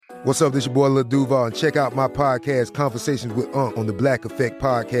What's up, this your boy Lil Duval, and check out my podcast, Conversations with Unc, on the Black Effect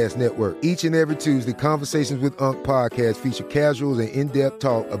Podcast Network. Each and every Tuesday, Conversations with Unc podcast feature casuals and in-depth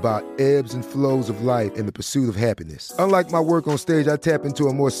talk about ebbs and flows of life and the pursuit of happiness. Unlike my work on stage, I tap into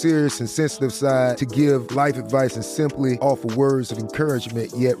a more serious and sensitive side to give life advice and simply offer words of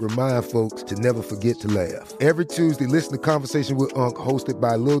encouragement, yet remind folks to never forget to laugh. Every Tuesday, listen to Conversations with Unc, hosted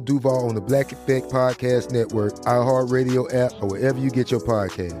by Lil Duval on the Black Effect Podcast Network, iHeartRadio app, or wherever you get your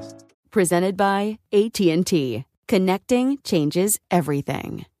podcasts. Presented by AT&T. Connecting changes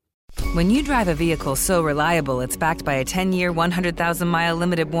everything. When you drive a vehicle so reliable it's backed by a 10-year, 100,000-mile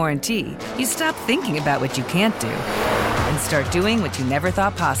limited warranty, you stop thinking about what you can't do and start doing what you never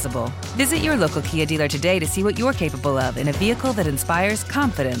thought possible. Visit your local Kia dealer today to see what you're capable of in a vehicle that inspires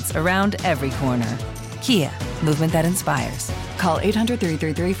confidence around every corner. Kia, movement that inspires. Call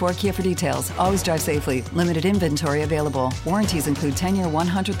 800-333-4KIA for details. Always drive safely. Limited inventory available. Warranties include 10-year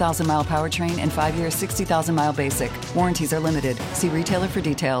 100,000-mile powertrain and 5-year 60,000-mile basic. Warranties are limited. See retailer for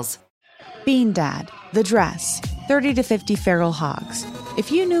details. Bean Dad, The Dress, 30 to 50 Feral Hogs.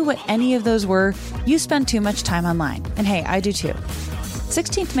 If you knew what any of those were, you spend too much time online. And hey, I do too.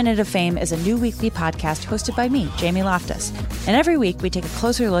 16th Minute of Fame is a new weekly podcast hosted by me, Jamie Loftus. And every week we take a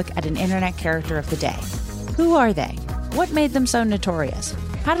closer look at an internet character of the day. Who are they? What made them so notorious?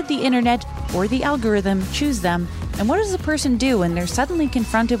 How did the internet or the algorithm choose them? And what does a person do when they're suddenly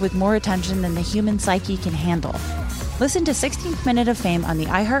confronted with more attention than the human psyche can handle? Listen to 16th Minute of Fame on the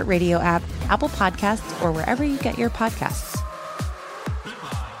iHeartRadio app, Apple Podcasts, or wherever you get your podcasts.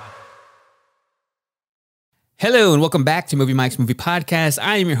 Hello and welcome back to Movie Mike's Movie Podcast.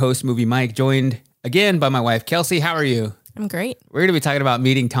 I am your host, Movie Mike, joined again by my wife, Kelsey. How are you? I'm great. We're going to be talking about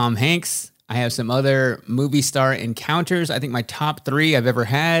meeting Tom Hanks. I have some other movie star encounters. I think my top 3 I've ever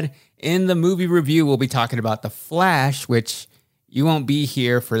had. In the movie review, we'll be talking about The Flash, which you won't be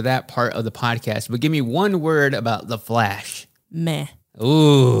here for that part of the podcast. But give me one word about The Flash. Meh.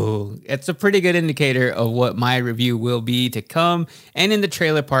 Ooh, it's a pretty good indicator of what my review will be to come. And in the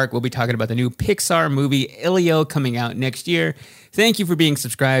trailer park, we'll be talking about the new Pixar movie, Elio, coming out next year. Thank you for being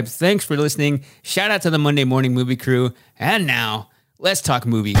subscribed. Thanks for listening. Shout out to the Monday Morning Movie Crew. And now, let's talk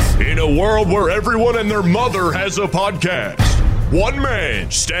movies. In a world where everyone and their mother has a podcast, one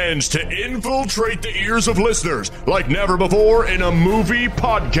man stands to infiltrate the ears of listeners like never before in a movie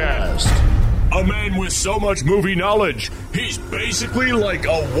podcast. A man with so much movie knowledge, he's basically like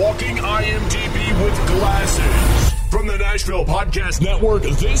a walking IMDb with glasses. From the Nashville Podcast Network,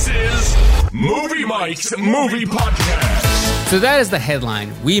 this is Movie Mike's Movie Podcast. So that is the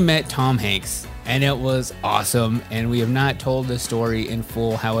headline. We met Tom Hanks, and it was awesome, and we have not told the story in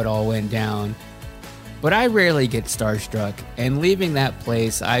full how it all went down. But I rarely get starstruck, and leaving that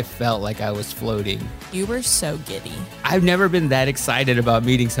place, I felt like I was floating. You were so giddy. I've never been that excited about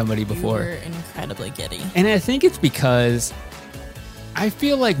meeting somebody before. You were incredibly giddy. And I think it's because I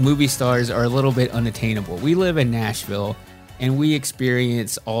feel like movie stars are a little bit unattainable. We live in Nashville, and we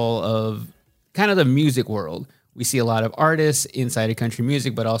experience all of kind of the music world. We see a lot of artists inside of country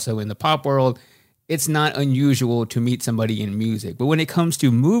music, but also in the pop world. It's not unusual to meet somebody in music. But when it comes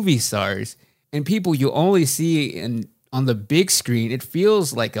to movie stars and people you only see on the big screen, it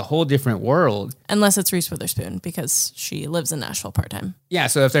feels like a whole different world. Unless it's Reese Witherspoon, because she lives in Nashville part-time. Yeah,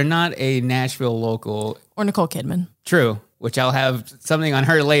 so if they're not a Nashville local... Or Nicole Kidman. True, which I'll have something on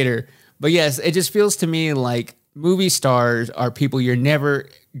her later. But yes, it just feels to me like movie stars are people you're never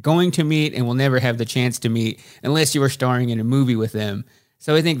going to meet and will never have the chance to meet unless you are starring in a movie with them.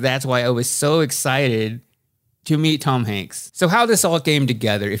 So I think that's why I was so excited to meet Tom Hanks. So how this all came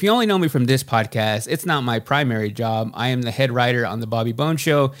together, if you only know me from this podcast, it's not my primary job. I am the head writer on The Bobby Bone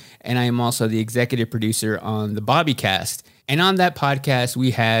Show, and I am also the executive producer on The Bobby Cast. And on that podcast,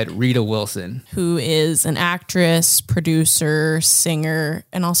 we had Rita Wilson, who is an actress, producer, singer,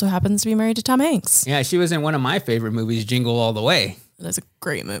 and also happens to be married to Tom Hanks. Yeah, she was in one of my favorite movies, Jingle All the Way. That's a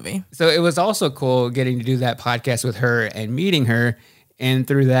great movie. So it was also cool getting to do that podcast with her and meeting her. And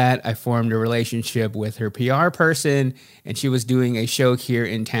through that, I formed a relationship with her PR person, and she was doing a show here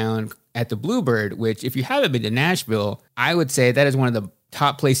in town at the Bluebird, which if you haven't been to Nashville, I would say that is one of the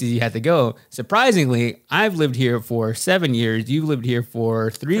top places you have to go. Surprisingly, I've lived here for 7 years. You've lived here for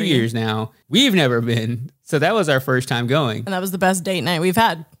 3 years now. We've never been. So that was our first time going. And that was the best date night we've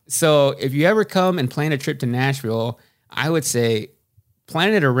had. So if you ever come and plan a trip to Nashville, I would say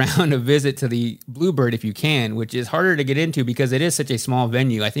plan it around a visit to the Bluebird if you can, which is harder to get into because it is such a small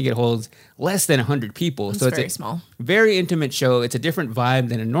venue. I think it holds less than 100 people. So it's very small. Very intimate show. It's a different vibe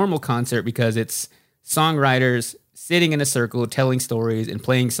than a normal concert because it's songwriters sitting in a circle, telling stories and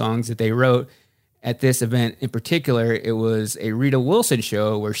playing songs that they wrote. at this event in particular, it was a Rita Wilson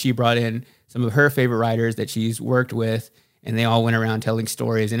show where she brought in some of her favorite writers that she's worked with, and they all went around telling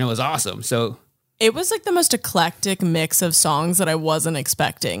stories, and it was awesome. So it was like the most eclectic mix of songs that I wasn't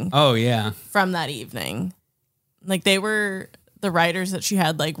expecting. Oh, yeah. From that evening. Like they were, the writers that she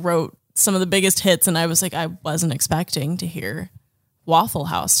had like wrote some of the biggest hits, and I was like, I wasn't expecting to hear Waffle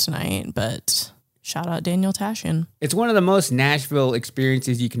House tonight, but shout out Daniel Tashian. It's one of the most Nashville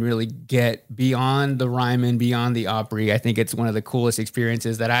experiences you can really get beyond the Ryman, beyond the Opry. I think it's one of the coolest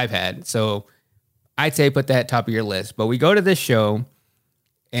experiences that I've had. So I'd say put that top of your list. But we go to this show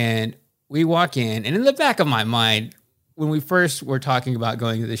and we walk in, and in the back of my mind, when we first were talking about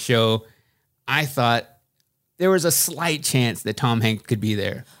going to the show, I thought there was a slight chance that Tom Hanks could be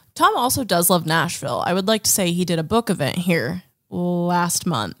there. Tom also does love Nashville. I would like to say he did a book event here last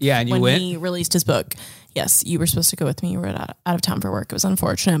month. Yeah, and you when went? he released his book. Yes, you were supposed to go with me. You were out of town for work. It was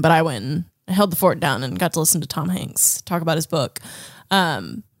unfortunate, but I went and I held the fort down and got to listen to Tom Hanks talk about his book.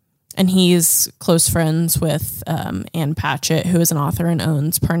 And he's close friends with Ann Patchett, who is an author and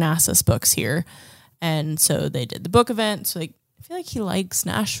owns Parnassus Books here. And so they did the book event. So like, I feel like he likes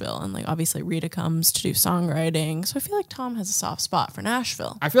Nashville. And like obviously Rita comes to do songwriting. So I feel like Tom has a soft spot for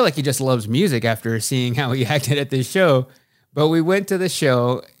Nashville. I feel like he just loves music after seeing how he acted at this show. But we went to the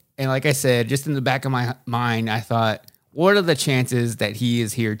show, and like I said, just in the back of my mind, I thought, what are the chances that he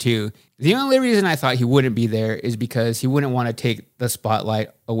is here too? The only reason I thought he wouldn't be there is because he wouldn't want to take the spotlight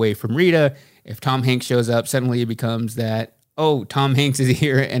away from Rita. If Tom Hanks shows up, suddenly it becomes that, oh, Tom Hanks is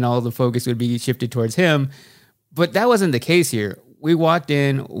here, and all the focus would be shifted towards him. But that wasn't the case here. We walked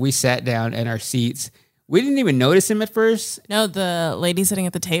in, we sat down at our seats. We didn't even notice him at first. No, the lady sitting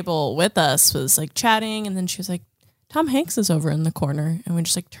at the table with us was like chatting, and then she was like, Tom Hanks is over in the corner. And we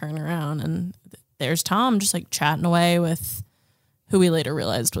just like turn around, and there's Tom just like chatting away with who we later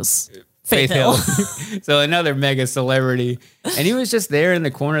realized was Faith Hill. So another mega celebrity. And he was just there in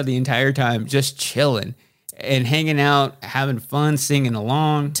the corner the entire time, just chilling and hanging out, having fun, singing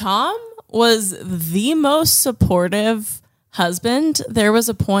along. Tom was the most supportive husband. There was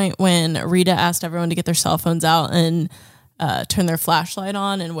a point when Rita asked everyone to get their cell phones out and turn their flashlight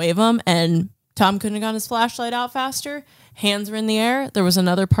on and wave them, and Tom couldn't have gotten his flashlight out faster. Hands were in the air. There was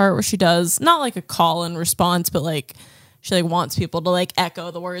another part where she does not like a call and response, but like she like wants people to like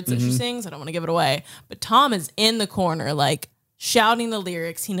echo the words that she sings. I don't want to give it away, but Tom is in the corner like shouting the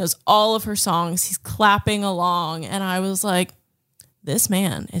lyrics. He knows all of her songs. He's clapping along, and I was like, this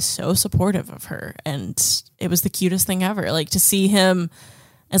man is so supportive of her, and it was the cutest thing ever. Like to see him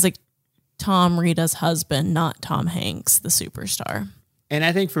as like Tom, Rita's husband, not Tom Hanks, the superstar. And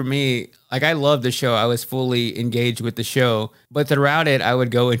I think for me, like I loved the show. I was fully engaged with the show, but throughout it, I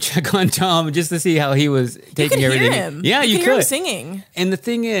would go and check on Tom just to see how he was taking everything. Hear him. Yeah, you could hear him singing. And the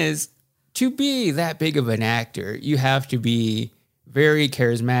thing is, to be that big of an actor, you have to be very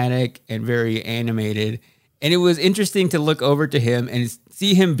charismatic and very animated. And it was interesting to look over to him and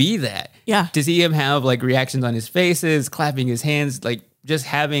see him be that. Yeah. To see him have like reactions on his faces, clapping his hands, like just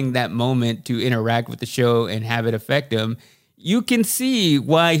having that moment to interact with the show and have it affect him. You can see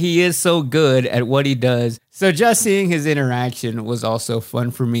why he is so good at what he does. So just seeing his interaction was also fun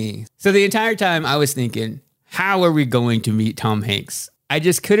for me. So the entire time I was thinking, how are we going to meet Tom Hanks? I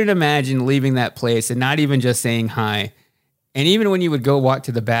just couldn't imagine leaving that place and not even just saying hi. And even when you would go walk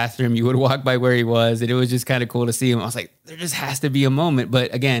to the bathroom, you would walk by where he was, and it was just kind of cool to see him. I was like, there just has to be a moment.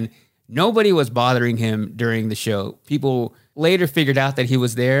 But again, nobody was bothering him during the show. People later figured out that he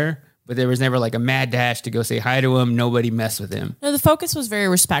was there, but there was never like a mad dash to go say hi to him. Nobody messed with him. No, the focus was very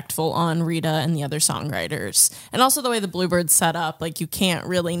respectful on Rita and the other songwriters. And also the way the Bluebirds set up, like you can't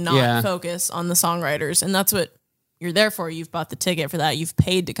really not focus on the songwriters. And that's what you're there for. You've bought the ticket for that. You've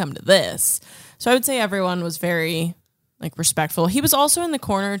paid to come to this. So I would say everyone was very like respectful. He was also in the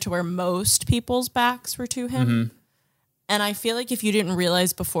corner to where most people's backs were to him. Mm-hmm. And I feel like if you didn't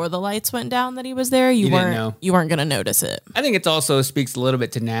realize before the lights went down that he was there, you weren't going to notice it. I think it also speaks a little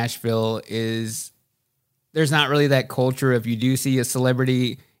bit to Nashville is there's not really that culture. If you do see a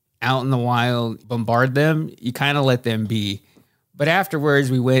celebrity out in the wild, bombard them, you kind of let them be. But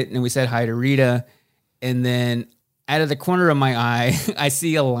afterwards we went and we said hi to Rita, and then out of the corner of my eye, I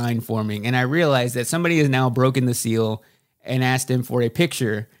see a line forming, and I realize that somebody has now broken the seal and asked him for a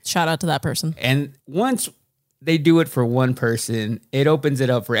picture. Shout out to that person. And once they do it for one person, it opens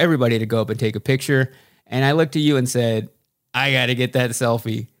it up for everybody to go up and take a picture. And I looked to you and said, I got to get that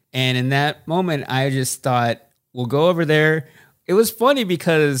selfie. And in that moment, I just thought, we'll go over there. It was funny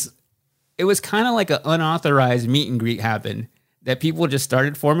because it was kind of like an unauthorized meet and greet happened, that people just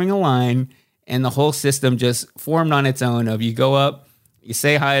started forming a line and the whole system just formed on its own of you go up You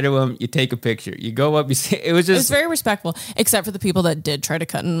say hi to them. You take a picture. You go up. You say it was very respectful, except for the people that did try to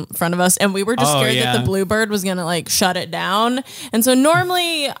cut in front of us, and we were just scared that the Bluebird was gonna like shut it down. And so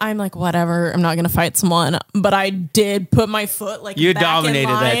normally I'm like, whatever, I'm not gonna fight someone, but I did put my foot like you back dominated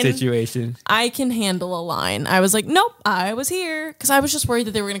in line. that situation. I can handle a line. I was like, nope, I was here because I was just worried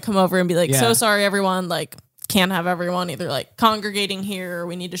that they were gonna come over and be like, so sorry, everyone, like. Can't have everyone either like congregating here or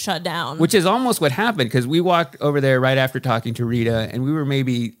we need to shut down. Which is almost what happened because we walked over there right after talking to Rita and we were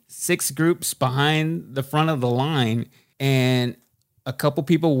maybe 6 groups behind the front of the line and a couple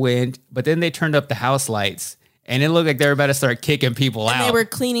people went, but then they turned up the house lights and it looked like they were about to start kicking people out. They were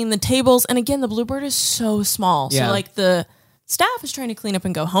cleaning the tables. And again, the Bluebird is so small. So like the staff is trying to clean up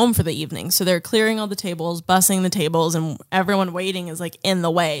and go home for the evening. So they're clearing all the tables, bussing the tables, and everyone waiting is like in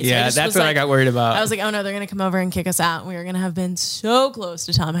the way. So that's what I got worried about. I was like, oh no, they're going to come over and kick us out. And we were going to have been so close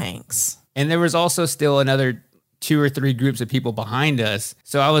to Tom Hanks. And there was also still another 2 or 3 groups of people behind us.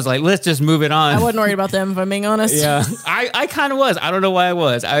 So I was like, let's just move it on. I wasn't worried about them, if I'm being honest. Yeah, I kind of was. I don't know why I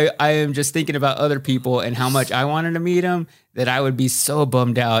was. I am just thinking about other people and how much I wanted to meet them that I would be so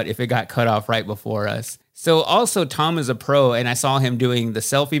bummed out if it got cut off right before us. So also Tom is a pro and I saw him doing the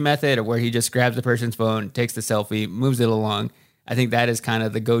selfie method where he just grabs the person's phone, takes the selfie, moves it along. I think that is kind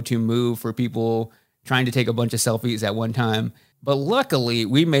of the go-to move for people trying to take a bunch of selfies at one time. But luckily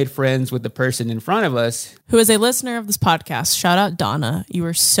we made friends with the person in front of us. Who is a listener of this podcast. Shout out Donna. You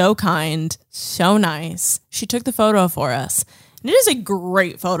were so kind, so nice. She took the photo for us. And it is a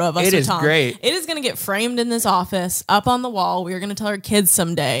great photo of us with Tom. It is great. It is going to get framed in this office, up on the wall. We are going to tell our kids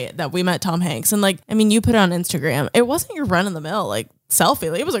someday that we met Tom Hanks. And like, I mean, you put it on Instagram. It wasn't your run-of-the-mill like selfie.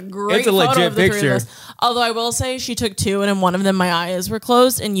 Like, it was a great photo of the picture. 3 of us. Although I will say she took 2 and in one of them my eyes were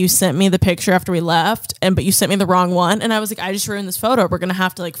closed and you sent me the picture after we left. But you sent me the wrong one. And I was like, I just ruined this photo. We're going to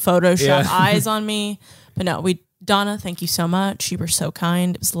have to like Photoshop eyes on me. But no, Donna, thank you so much. You were so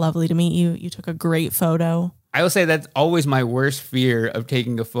kind. It was lovely to meet you. You took a great photo. I will say that's always my worst fear of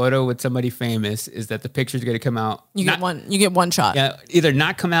taking a photo with somebody famous is that the picture's going to come out. You get one shot. Yeah, either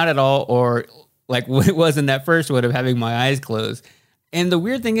not come out at all or like what it was in that first one of having my eyes closed. And the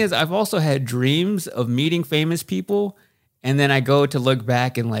weird thing is I've also had dreams of meeting famous people and then I go to look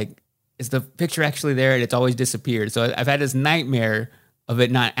back and like, is the picture actually there? And it's always disappeared. So I've had this nightmare of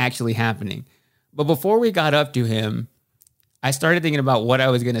it not actually happening. But before we got up to him, I started thinking about what I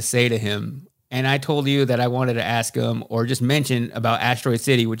was going to say to him. And I told you that I wanted to ask him or just mention about Asteroid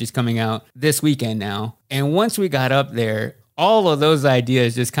City, which is coming out this weekend now. And once we got up there, all of those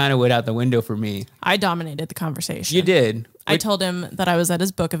ideas just kind of went out the window for me. I dominated the conversation. You did. I told him that I was at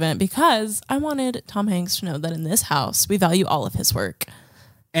his book event because I wanted Tom Hanks to know that in this house, we value all of his work.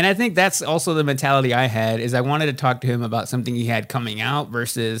 And I think that's also the mentality I had is I wanted to talk to him about something he had coming out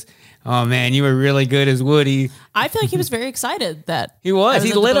versus, oh man, you were really good as Woody. I feel like he was very excited that he was.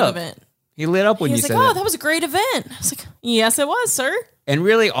 He lit up. Event. He lit up when you said that. He was like, oh, that was a great event. I was like, yes, it was, sir. And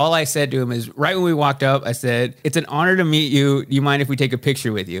really all I said to him is right when we walked up, I said, it's an honor to meet you. Do you mind if we take a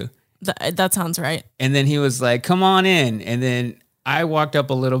picture with you? That sounds right. And then he was like, come on in. And then I walked up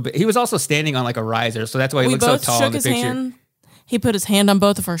a little bit. He was also standing on like a riser. So that's why he looked so tall in the picture. Hand. He put his hand on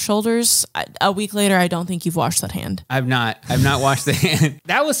both of our shoulders. A week later, I don't think you've washed that hand. I've not washed the hand.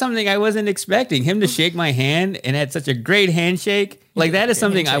 That was something I wasn't expecting. Him to shake my hand and had such a great handshake. Like that is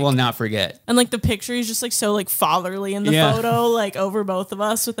something I will not forget. And like the picture, he's just like so like fatherly in the photo, like over both of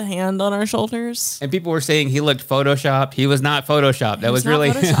us with the hand on our shoulders. And people were saying he looked photoshopped. He was not photoshopped. That was really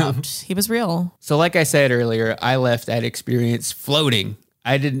him. He was real. So like I said earlier, I left that experience floating.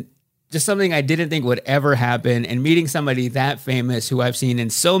 Just something I didn't think would ever happen, and meeting somebody that famous who I've seen in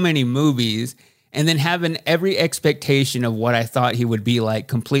so many movies and then having every expectation of what I thought he would be like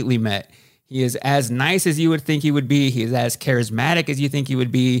completely met. He is as nice as you would think he would be. He is as charismatic as you think he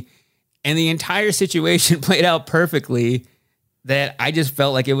would be. And the entire situation played out perfectly that I just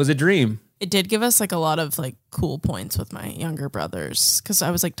felt like it was a dream. It did give us like a lot of like cool points with my younger brothers because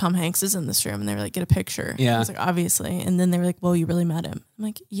I was like, Tom Hanks is in this room, and they were like, get a picture. Yeah. I was like, obviously. And then they were like, well, you really met him. I'm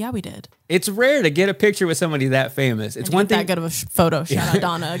like, yeah, we did. It's rare to get a picture with somebody that famous. It's one thing that good of a photo. Shout out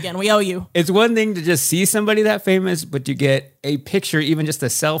Donna again. We owe you. It's one thing to just see somebody that famous, but you get a picture, even just a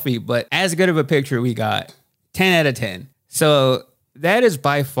selfie. But as good of a picture we got, 10 out of 10. So that is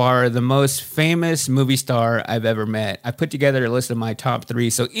by far the most famous movie star I've ever met. I put together a list of my top 3,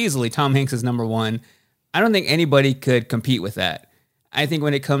 so easily Tom Hanks is number 1. I don't think anybody could compete with that. I think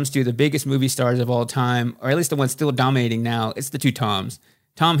when it comes to the biggest movie stars of all time, or at least the ones still dominating now, it's the 2 Toms,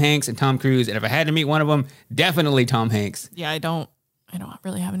 Tom Hanks and Tom Cruise. And if I had to meet one of them, definitely Tom Hanks. Yeah, I don't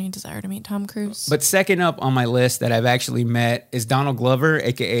really have any desire to meet Tom Cruise. But second up on my list that I've actually met is Donald Glover,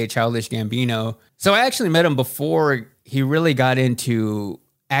 aka Childish Gambino. So I actually met him before he really got into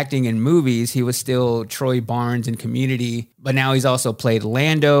acting in movies. He was still Troy Barnes in Community, but now he's also played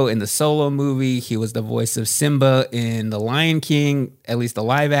Lando in the Solo movie. He was the voice of Simba in The Lion King, at least the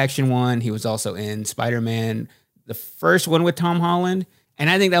live action one. He was also in Spider-Man, the first one with Tom Holland. And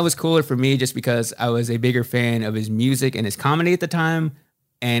I think that was cooler for me just because I was a bigger fan of his music and his comedy at the time.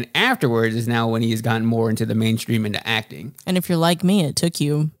 And afterwards is now when he's gotten more into the mainstream, into acting. And if you're like me, it took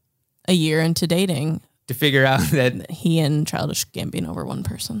you a year into dating to figure out that he and Childish Gambino were one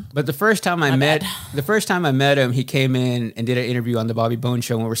person. But the first time I met him, he came in and did an interview on the Bobby Bones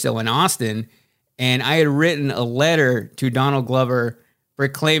Show when we were still in Austin. And I had written a letter to Donald Glover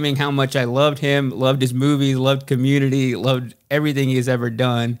proclaiming how much I loved him, loved his movies, loved Community, loved everything he's ever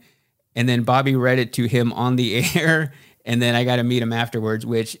done. And then Bobby read it to him on the air. And then I got to meet him afterwards,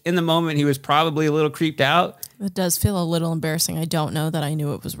 which in the moment he was probably a little creeped out. It does feel a little embarrassing. I don't know that I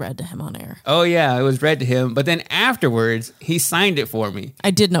knew it was read to him on air. Oh, yeah, it was read to him. But then afterwards, he signed it for me.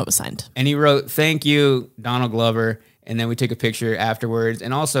 I did know it was signed. And he wrote, "Thank you, Donald Glover." And then we took a picture afterwards.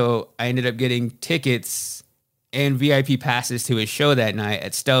 And also, I ended up getting tickets and VIP passes to his show that night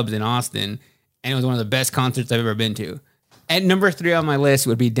at Stubbs in Austin. And it was one of the best concerts I've ever been to. At number 3 on my list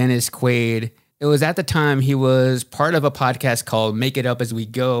would be Dennis Quaid. It was at the time he was part of a podcast called Make It Up As We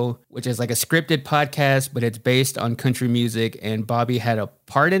Go, which is like a scripted podcast, but it's based on country music, and Bobby had a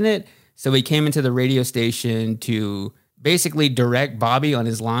part in it. So he came into the radio station to basically direct Bobby on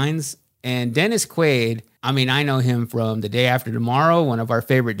his lines. And Dennis Quaid, I mean, I know him from The Day After Tomorrow, one of our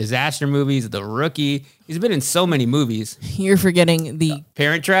favorite disaster movies, The Rookie. He's been in so many movies. You're forgetting the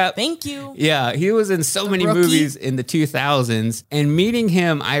Parent Trap. Thank you. Yeah, he was in so many movies in the 2000s. And meeting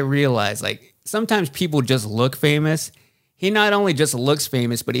him, I realized, like, sometimes people just look famous. He not only just looks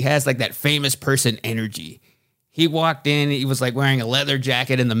famous, but he has like that famous person energy. He walked in, he was like wearing a leather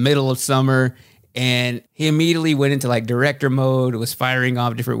jacket in the middle of summer, and he immediately went into like director mode, was firing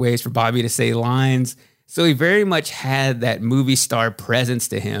off different ways for Bobby to say lines. So he very much had that movie star presence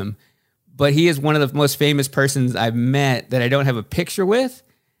to him. But he is one of the most famous persons I've met that I don't have a picture with.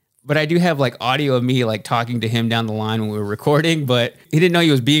 But I do have like audio of me like talking to him down the line when we were recording, but he didn't know he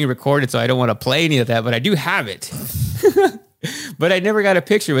was being recorded, so I don't want to play any of that, but I do have it. But I never got a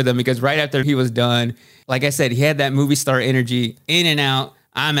picture with him because right after he was done, like I said, he had that movie star energy, in and out,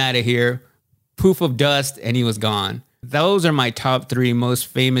 I'm out of here, poof of dust, and he was gone. Those are my top 3 most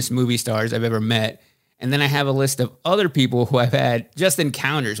famous movie stars I've ever met. And then I have a list of other people who I've had just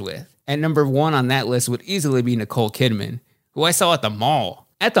encounters with. And number 1 on that list would easily be Nicole Kidman, who I saw at the mall.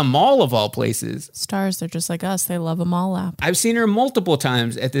 At the mall of all places. Stars, they're just like us. They love a mall app. I've seen her multiple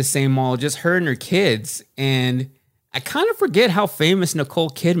times at this same mall, just her and her kids. And I kind of forget how famous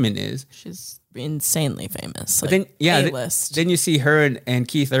Nicole Kidman is. She's insanely famous. But like then, yeah, A-list. Then you see her and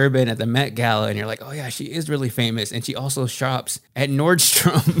Keith Urban at the Met Gala, and you're like, oh yeah, she is really famous. And she also shops at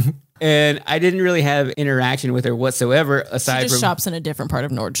Nordstrom. And I didn't really have interaction with her whatsoever aside she just from shops in a different part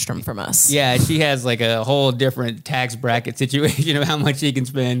of Nordstrom from us. Yeah, she has like a whole different tax bracket situation of how much she can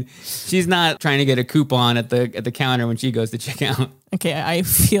spend. She's not trying to get a coupon at the counter when she goes to check out. Okay, I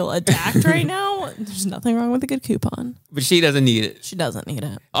feel attacked right now. There's nothing wrong with a good coupon. But she doesn't need it. She doesn't need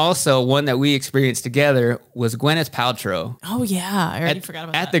it. Also, one that we experienced together was Gwyneth Paltrow. Oh yeah, I already forgot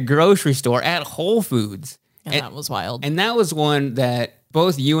about that. At the grocery store, at Whole Foods. Yeah, that was wild. And that was one that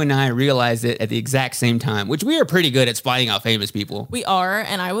both you and I realized it at the exact same time, which we are pretty good at spotting out famous people. We are,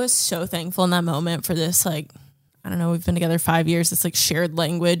 and I was so thankful in that moment for this, like, I don't know, we've been together 5 years, this like shared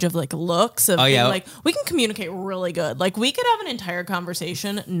language of like looks of being, like, we can communicate really good. Like we could have an entire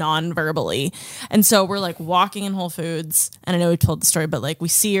conversation non-verbally. And so we're like walking in Whole Foods, and I know we told the story, but like we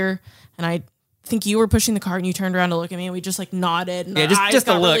see her, and I think you were pushing the cart and you turned around to look at me, and we just like nodded, and our eyes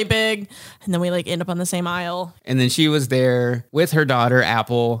got really big, and then we like end up on the same aisle. And then she was there with her daughter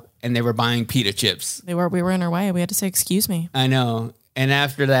Apple, and they were buying pita chips. We were in our way. We had to say excuse me. I know. And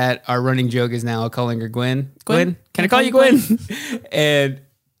after that, our running joke is now calling her Gwen. Gwen? Can I call you Gwen? And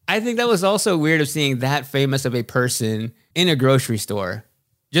I think that was also weird of seeing that famous of a person in a grocery store,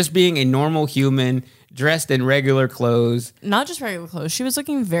 just being a normal human dressed in regular clothes. Not just regular clothes. She was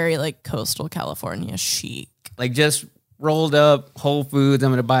looking very like coastal California chic. Like just rolled up, Whole Foods, I'm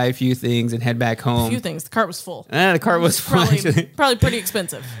going to buy a few things and head back home. A few things. The cart was full. The cart was full. Probably pretty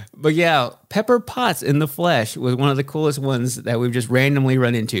expensive. But yeah, Pepper Potts in the flesh was one of the coolest ones that we've just randomly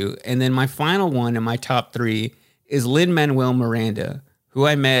run into. And then my final one in my top 3 is Lin-Manuel Miranda, who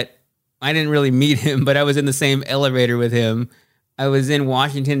I met. I didn't really meet him, but I was in the same elevator with him. I was in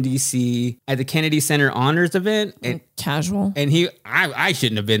Washington, D.C. at the Kennedy Center Honors event. And casual. And I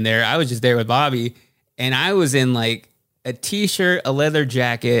shouldn't have been there. I was just there with Bobby. And I was in like a t-shirt, a leather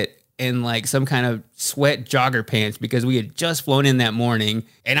jacket, and like some kind of sweat jogger pants because we had just flown in that morning.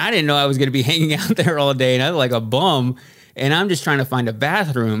 And I didn't know I was going to be hanging out there all day. And I was like a bum. And I'm just trying to find a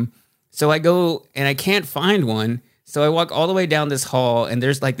bathroom. So I go and I can't find one. So I walk all the way down this hall and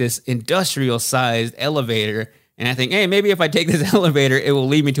there's like this industrial sized elevator. And I think, hey, maybe if I take this elevator, it will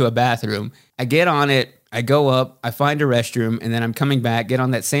lead me to a bathroom. I get on it. I go up. I find a restroom. And then I'm coming back, get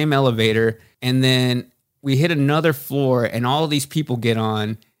on that same elevator. And then we hit another floor and all of these people get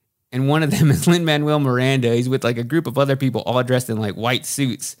on. And one of them is Lin-Manuel Miranda. He's with like a group of other people all dressed in like white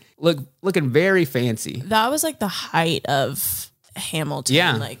suits. Looking very fancy. That was like the height of Hamilton.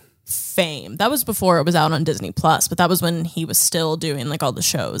 Yeah. Like fame. That was before it was out on Disney Plus, but that was when he was still doing like all the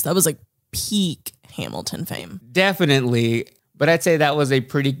shows. That was like peak Hamilton fame. Definitely. But I'd say that was a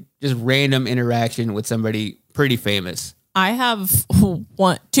pretty just random interaction with somebody pretty famous. I have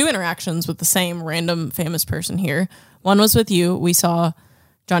two interactions with the same random famous person here. One was with you. We saw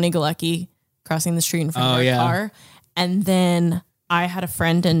Johnny Galecki crossing the street in front of our car. And then I had a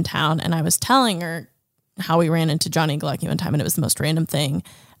friend in town and I was telling her how we ran into Johnny Galecki one time and it was the most random thing.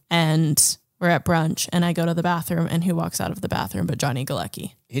 And we're at brunch and I go to the bathroom and who walks out of the bathroom but Johnny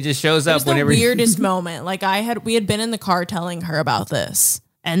Galecki? He just shows up whenever. It was the weirdest moment. Like we had been in the car telling her about this.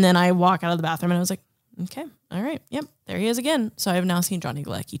 And then I walk out of the bathroom and I was like, okay, all right. Yep. There he is again. So I've now seen Johnny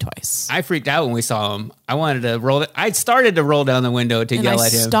Galecki twice. I freaked out when we saw him. I wanted to roll it. I started to roll down the window to yell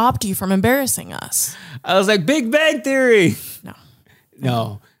at him. I stopped you from embarrassing us. I was like, Big Bang Theory.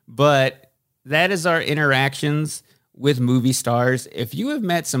 No. But that is our interactions with movie stars. If you have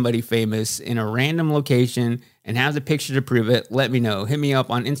met somebody famous in a random location and have the picture to prove it, let me know. Hit me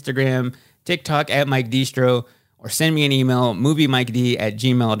up on Instagram, TikTok at Mike Distro, or send me an email,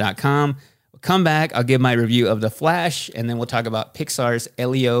 moviemiked@gmail.com. Come back, I'll give my review of The Flash, and then we'll talk about Pixar's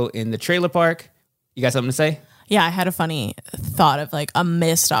Elio in the trailer park. You got something to say? Yeah, I had a funny thought of like a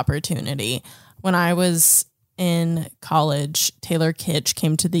missed opportunity. When I was in college, Taylor Kitsch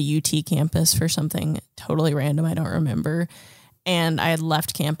came to the UT campus for something totally random. I don't remember. And I had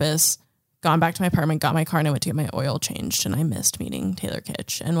left campus, gone back to my apartment, got my car, and I went to get my oil changed. And I missed meeting Taylor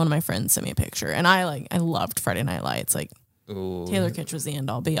Kitsch. And one of my friends sent me a picture. And I loved Friday Night Lights. Like, ooh. Taylor Kitsch was the end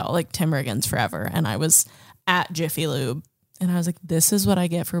all be all. Like Tim Riggins forever. And I was at Jiffy Lube. And I was like, this is what I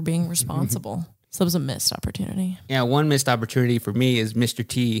get for being responsible. So that was a missed opportunity. Yeah, one missed opportunity for me is Mr.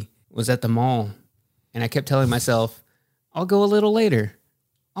 T was at the mall. And I kept telling myself, I'll go a little later.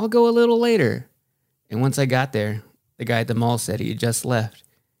 I'll go a little later. And once I got there, the guy at the mall said he had just left.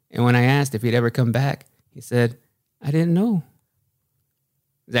 And when I asked if he'd ever come back, he said, I didn't know.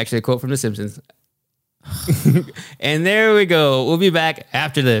 It's actually a quote from The Simpsons. And there we go. We'll be back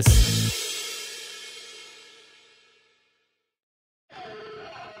after this.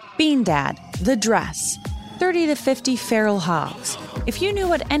 Bean Dad, The Dress, 30 to 50 Feral Hogs. If you knew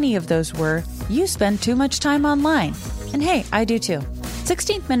what any of those were, you spend too much time online. And hey, I do too.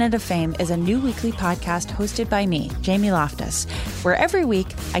 16th Minute of Fame is a new weekly podcast hosted by me, Jamie Loftus, where every week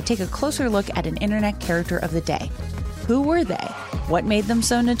I take a closer look at an internet character of the day. Who were they? What made them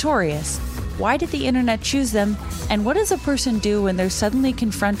so notorious? Why did the internet choose them? And what does a person do when they're suddenly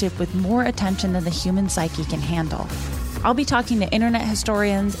confronted with more attention than the human psyche can handle? I'll be talking to internet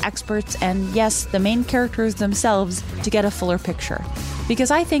historians, experts, and yes, the main characters themselves to get a fuller picture. Because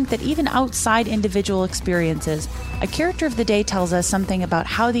I think that even outside individual experiences, a character of the day tells us something about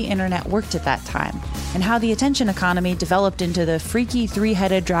how the internet worked at that time and how the attention economy developed into the freaky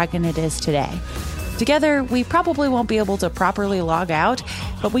three-headed dragon it is today. Together, we probably won't be able to properly log out,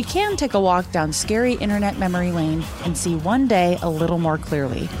 but we can take a walk down scary internet memory lane and see one day a little more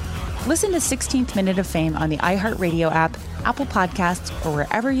clearly. Listen to 16th Minute of Fame on the iHeartRadio app, Apple Podcasts, or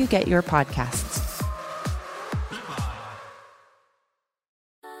wherever you get your podcasts.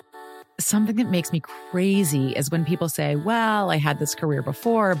 Something that makes me crazy is when people say, well, I had this career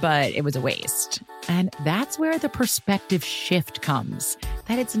before, but it was a waste. And that's where the perspective shift comes,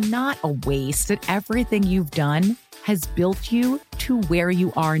 that it's not a waste, that everything you've done has built you to where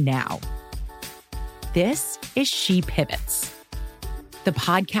you are now. This is She Pivots, the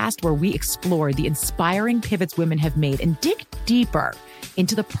podcast where we explore the inspiring pivots women have made and dig deeper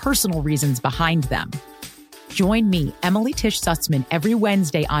into the personal reasons behind them. Join me, Emily Tish Sussman, every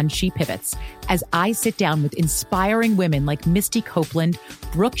Wednesday on She Pivots as I sit down with inspiring women like Misty Copeland,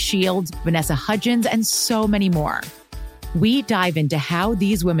 Brooke Shields, Vanessa Hudgens, and so many more. We dive into how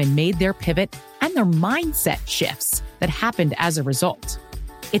these women made their pivot and their mindset shifts that happened as a result.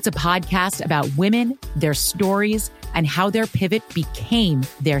 It's a podcast about women, their stories, and how their pivot became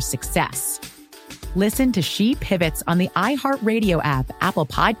their success. Listen to She Pivots on the iHeartRadio app, Apple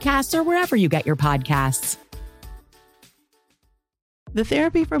Podcasts, or wherever you get your podcasts. The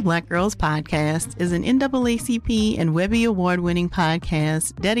Therapy for Black Girls podcast is an NAACP and Webby Award-winning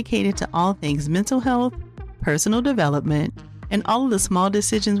podcast dedicated to all things mental health, personal development, and all of the small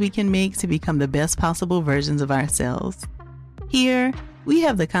decisions we can make to become the best possible versions of ourselves. Here, we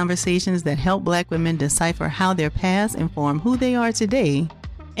have the conversations that help Black women decipher how their past inform who they are today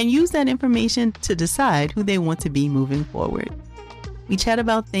and use that information to decide who they want to be moving forward. We chat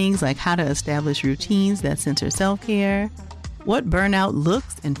about things like how to establish routines that center self-care, what burnout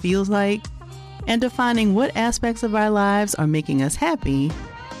looks and feels like, and defining what aspects of our lives are making us happy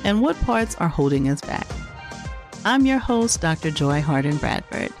and what parts are holding us back. I'm your host, Dr. Joy Harden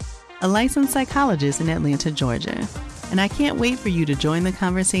Bradford, a licensed psychologist in Atlanta, Georgia, and I can't wait for you to join the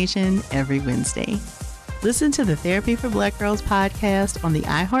conversation every Wednesday. Listen to the Therapy for Black Girls podcast on the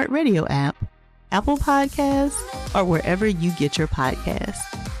iHeartRadio app, Apple Podcasts, or wherever you get your podcasts.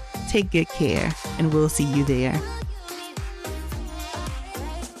 Take good care, and we'll see you there.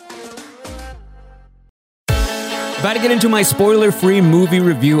 About to get into my spoiler-free movie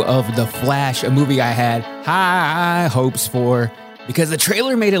review of The Flash, a movie I had high hopes for because the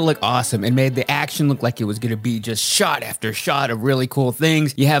trailer made it look awesome and made the action look like it was going to be just shot after shot of really cool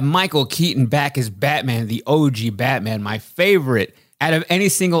things. You have Michael Keaton back as Batman, the OG Batman, my favorite out of any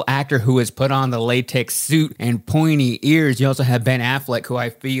single actor who has put on the latex suit and pointy ears. You also have Ben Affleck, who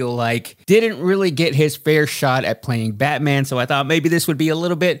I feel like didn't really get his fair shot at playing Batman, so I thought maybe this would be a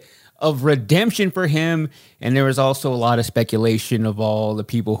little bit of redemption for him. And there was also a lot of speculation of all the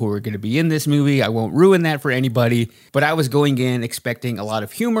people who were going to be in this movie. I won't ruin that for anybody, but I was going in expecting a lot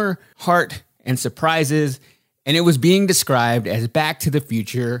of humor, heart, and surprises. And it was being described as Back to the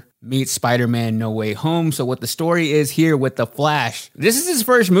Future meets Spider-Man No Way Home. So what the story is here with The Flash, this is his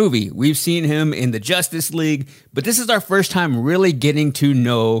first movie. We've seen him in the Justice League, but this is our first time really getting to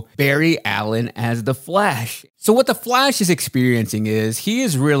know Barry Allen as The Flash. So what The Flash is experiencing is he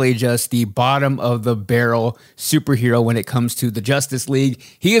is really just the bottom of the barrel superhero when it comes to the Justice League.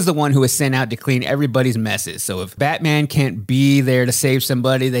 He is the one who is sent out to clean everybody's messes. So if Batman can't be there to save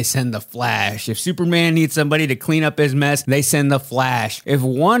somebody, they send The Flash. If Superman needs somebody to clean up his mess, they send The Flash. If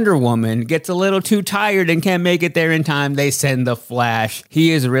Wonder Woman gets a little too tired and can't make it there in time, they send The Flash.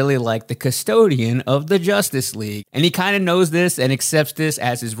 He is really like the custodian of the Justice League. And he kind of knows this and accepts this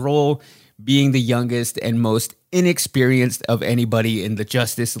as his role, being the youngest and most inexperienced of anybody in the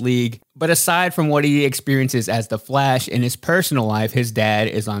Justice League. But aside from what he experiences as the Flash, in his personal life, his dad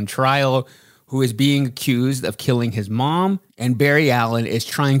is on trial, who is being accused of killing his mom, and Barry Allen is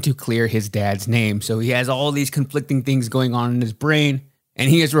trying to clear his dad's name. So he has all these conflicting things going on in his brain. And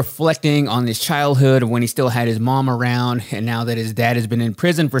he is reflecting on his childhood when he still had his mom around, and now that his dad has been in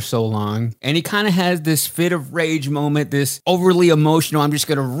prison for so long. And he kind of has this fit of rage moment, this overly emotional, I'm just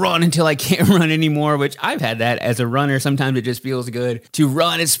going to run until I can't run anymore, which I've had that as a runner. Sometimes it just feels good to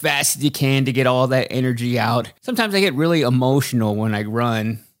run as fast as you can to get all that energy out. Sometimes I get really emotional when I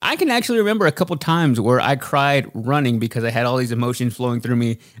run. I can actually remember a couple times where I cried running because I had all these emotions flowing through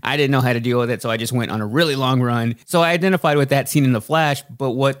me. I didn't know how to deal with it, so I just went on a really long run. So I identified with that scene in The Flash,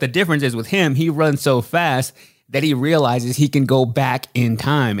 but what the difference is with him, he runs so fast that he realizes he can go back in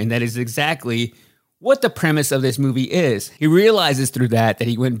time, and that is exactly what the premise of this movie is. He realizes through that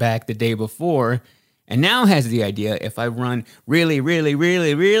he went back the day before, and now has the idea, if I run really, really,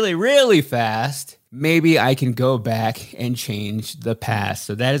 really, really, really fast, maybe I can go back and change the past.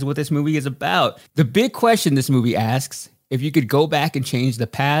 So that is what this movie is about. The big question this movie asks, if you could go back and change the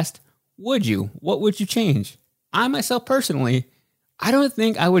past, would you? What would you change? I myself personally, I don't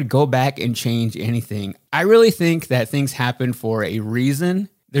think I would go back and change anything. I really think that things happen for a reason.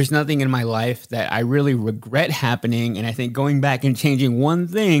 There's nothing in my life that I really regret happening, and I think going back and changing one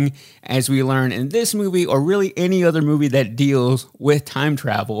thing, as we learn in this movie or really any other movie that deals with time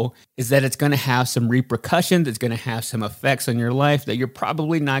travel, is that it's going to have some repercussions, it's going to have some effects on your life that you're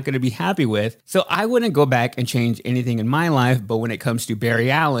probably not going to be happy with. So I wouldn't go back and change anything in my life, but when it comes to Barry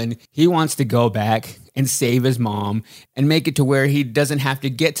Allen, he wants to go back and save his mom and make it to where he doesn't have to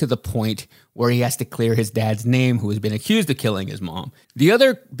get to the point where he has to clear his dad's name, who has been accused of killing his mom. The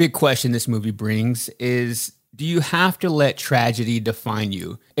other big question this movie brings is, do you have to let tragedy define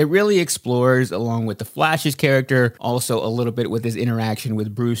you? It really explores, along with the Flash's character, also a little bit with his interaction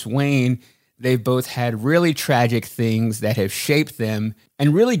with Bruce Wayne. They've both had really tragic things that have shaped them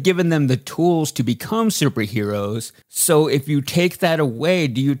and really given them the tools to become superheroes. So if you take that away,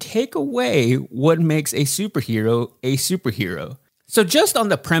 do you take away what makes a superhero a superhero? So just on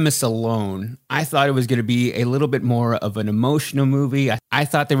the premise alone, I thought it was going to be a little bit more of an emotional movie. I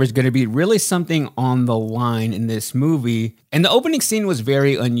thought there was going to be really something on the line in this movie. And the opening scene was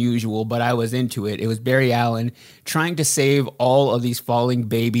very unusual, but I was into it. It was Barry Allen trying to save all of these falling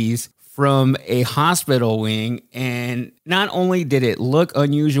babies from a hospital wing. And not only did it look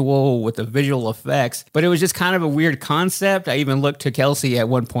unusual with the visual effects, but it was just kind of a weird concept. I even looked to Kelsey at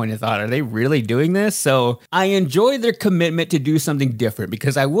one point and thought, are they really doing this? So I enjoyed their commitment to do something different,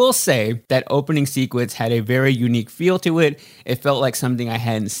 because I will say that opening sequence had a very unique feel to it. It felt like something I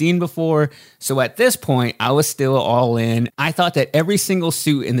hadn't seen before. So at this point, I was still all in. I thought that every single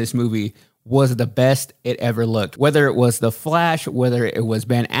suit in this movie was the best it ever looked. Whether it was The Flash, whether it was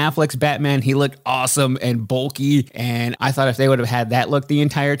Ben Affleck's Batman, he looked awesome and bulky. And I thought if they would have had that look the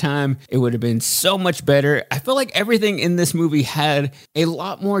entire time, it would have been so much better. I feel like everything in this movie had a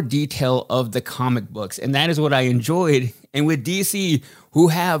lot more detail of the comic books, and that is what I enjoyed. And with DC, who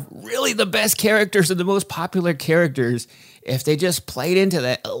have really the best characters and the most popular characters, if they just played into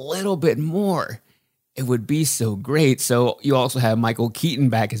that a little bit more, it would be so great. So you also have Michael Keaton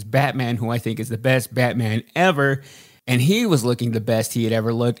back as Batman, who I think is the best Batman ever. And he was looking the best he had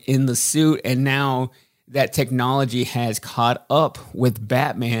ever looked in the suit. And now that technology has caught up with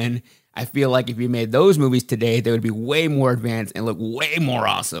Batman, I feel like if you made those movies today, they would be way more advanced and look way more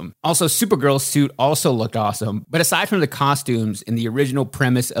awesome. Also, Supergirl's suit also looked awesome. But aside from the costumes and the original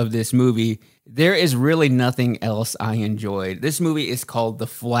premise of this movie, there is really nothing else I enjoyed. This movie is called The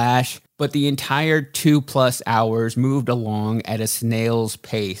Flash, but the entire 2+ hours moved along at a snail's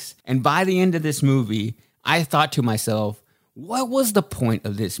pace. And by the end of this movie, I thought to myself, what was the point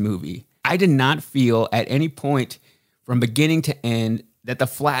of this movie? I did not feel at any point from beginning to end that the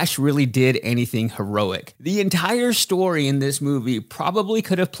Flash really did anything heroic. The entire story in this movie probably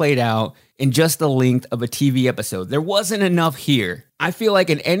could have played out in just the length of a TV episode. There wasn't enough here. I feel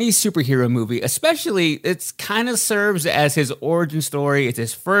like in any superhero movie, especially, it's kind of serves as his origin story. It's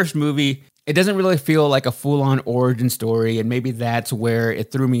his first movie. It doesn't really feel like a full-on origin story, and maybe that's where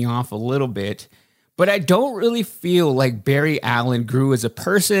it threw me off a little bit. But I don't really feel like Barry Allen grew as a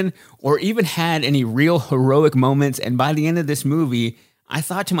person or even had any real heroic moments. And by the end of this movie, I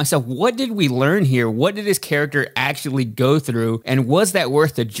thought to myself, what did we learn here? What did his character actually go through? And was that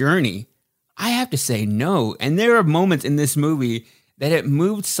worth the journey? I have to say no. And there are moments in this movie that it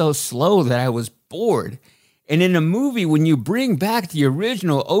moved so slow that I was bored. And in a movie, when you bring back the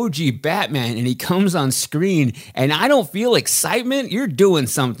original OG Batman and he comes on screen and I don't feel excitement, you're doing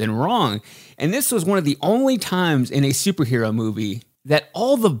something wrong. And this was one of the only times in a superhero movie that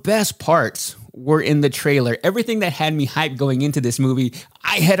all the best parts were in the trailer. Everything that had me hyped going into this movie,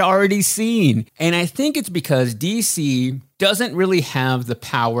 I had already seen. And I think it's because DC doesn't really have the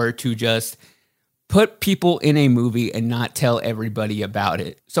power to just put people in a movie and not tell everybody about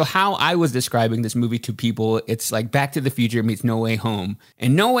it. So how I was describing this movie to people, it's like Back to the Future meets No Way Home.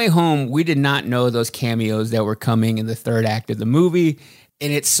 And No Way Home, we did not know those cameos that were coming in the third act of the movie.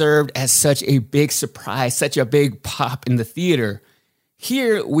 And it served as such a big surprise, such a big pop in the theater.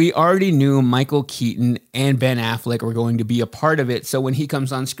 Here, we already knew Michael Keaton and Ben Affleck were going to be a part of it. So when he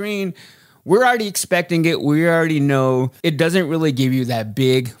comes on screen, we're already expecting it. We already know it doesn't really give you that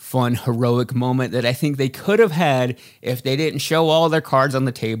big, fun, heroic moment that I think they could have had if they didn't show all their cards on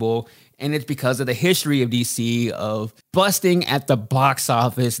the table. And it's because of the history of DC of busting at the box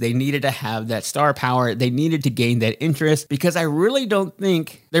office. They needed to have that star power. They needed to gain that interest, because I really don't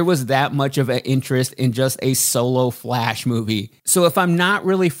think there was that much of an interest in just a solo Flash movie. So if I'm not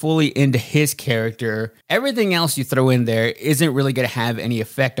really fully into his character, everything else you throw in there isn't really going to have any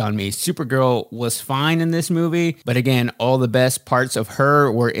effect on me. Supergirl was fine in this movie, but again, all the best parts of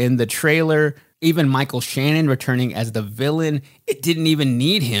her were in the trailer. Even Michael Shannon returning as the villain, it didn't even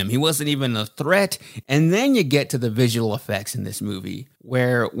need him. He wasn't even a threat. And then you get to the visual effects in this movie,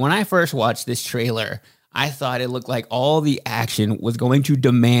 where when I first watched this trailer, I thought it looked like all the action was going to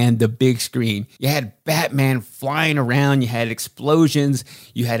demand the big screen. You had Batman flying around, you had explosions,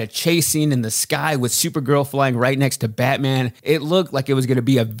 you had a chase scene in the sky with Supergirl flying right next to Batman. It looked like it was going to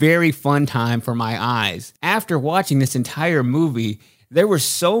be a very fun time for my eyes. After watching this entire movie, there were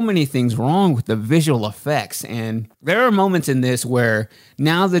so many things wrong with the visual effects, and there are moments in this where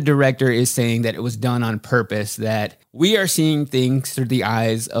now the director is saying that it was done on purpose, that we are seeing things through the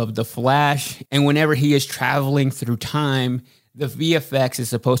eyes of the Flash, and whenever he is traveling through time, the VFX is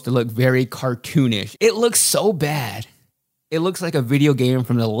supposed to look very cartoonish. It looks so bad. It looks like a video game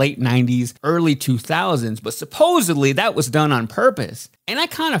from the late 90s, early 2000s, but supposedly that was done on purpose. And I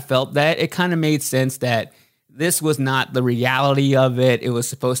kind of felt that. It kind of made sense that this was not the reality of it. It was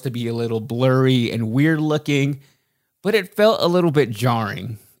supposed to be a little blurry and weird looking. but it felt a little bit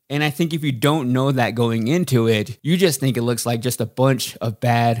jarring. And I think if you don't know that going into it, you just think it looks like just a bunch of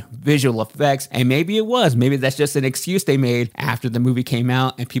bad visual effects. And maybe it was. Maybe that's just an excuse they made after the movie came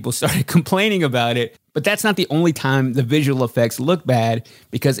out and people started complaining about it. But that's not the only time the visual effects look bad,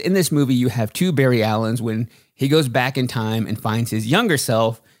 because in this movie you have two Barry Allens when he goes back in time and finds his younger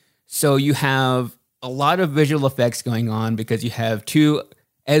self. So you have a lot of visual effects going on because you have two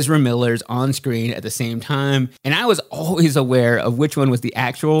Ezra Millers on screen at the same time. And I was always aware of which one was the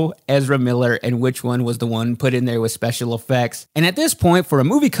actual Ezra Miller and which one was the one put in there with special effects. And at this point, for a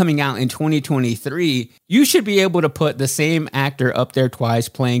movie coming out in 2023, you should be able to put the same actor up there twice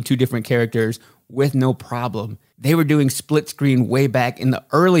playing two different characters with no problem. They were doing split screen way back in the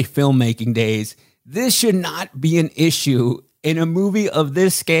early filmmaking days. This should not be an issue in a movie of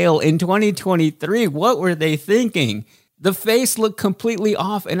this scale in 2023. What were they thinking? The face looked completely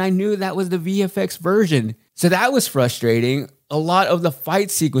off, and I knew that was the VFX version. So that was frustrating. A lot of the fight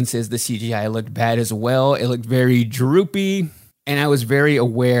sequences, the CGI looked bad as well. It looked very droopy, and I was very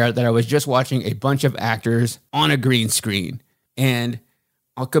aware that I was just watching a bunch of actors on a green screen. And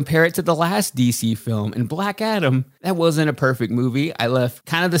I'll compare it to the last DC film. In Black Adam, that wasn't a perfect movie. I left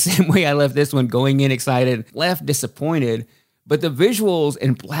kind of the same way I left this one, going in excited, left disappointed. But the visuals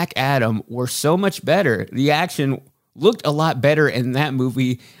in Black Adam were so much better. The action looked a lot better in that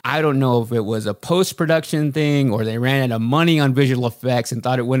movie. I don't know if it was a post-production thing or they ran out of money on visual effects and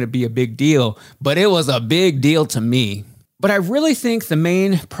thought it wouldn't be a big deal, but it was a big deal to me. But I really think the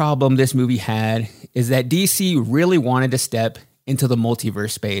main problem this movie had is that DC really wanted to step into the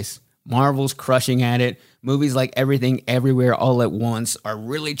multiverse space. Marvel's crushing at it. Movies like Everything Everywhere All at Once are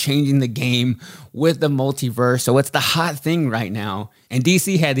really changing the game with the multiverse. So it's the hot thing right now. And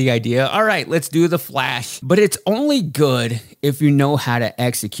DC had the idea, all right, let's do The Flash. But it's only good if you know how to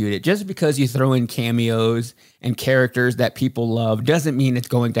execute it. Just because you throw in cameos and characters that people love doesn't mean it's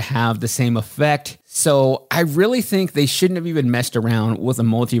going to have the same effect. So I really think they shouldn't have even messed around with the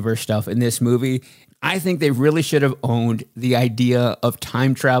multiverse stuff in this movie. I think they really should have owned the idea of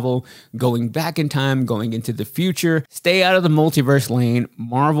time travel, going back in time, going into the future. Stay out of the multiverse lane.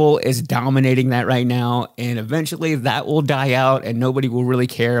 Marvel is dominating that right now, and eventually that will die out and nobody will really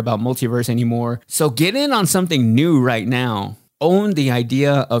care about multiverse anymore. So get in on something new right now. Own the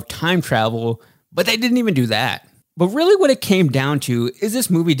idea of time travel, but they didn't even do that. But really what it came down to is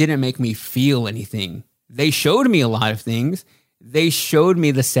this movie didn't make me feel anything. They showed me a lot of things. They showed me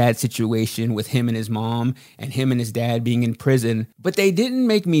the sad situation with him and his mom and him and his dad being in prison, but they didn't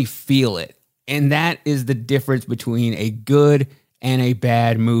make me feel it. And that is the difference between a good and a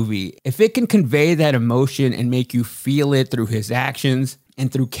bad movie. If it can convey that emotion and make you feel it through his actions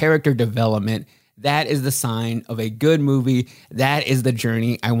and through character development, that is the sign of a good movie. That is the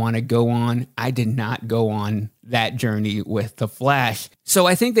journey I want to go on. I did not go on that journey with The Flash. So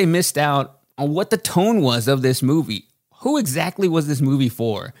I think they missed out on what the tone was of this movie. Who exactly was this movie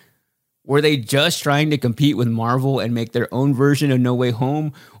for? Were they just trying to compete with Marvel and make their own version of No Way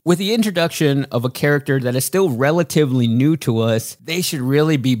Home? With the introduction of a character that is still relatively new to us, they should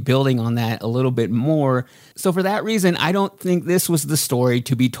really be building on that a little bit more. So for that reason, I don't think this was the story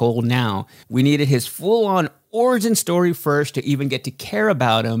to be told now. We needed his full-on origin story first to even get to care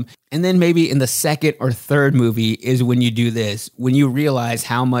about him. And then maybe in the second or third movie is when you do this, when you realize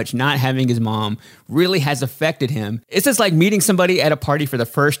how much not having his mom really has affected him. It's just like meeting somebody at a party for the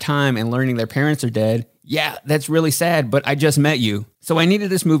first time and learning their parents are dead. Yeah, that's really sad, but I just met you. So I needed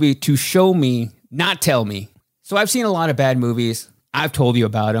this movie to show me, not tell me. So I've seen a lot of bad movies. I've told you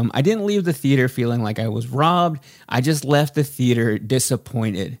about them. I didn't leave the theater feeling like I was robbed. I just left the theater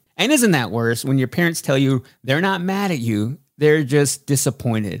disappointed. And isn't that worse when your parents tell you they're not mad at you, they're just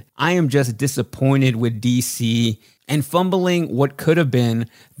disappointed? I am just disappointed with DC and fumbling what could have been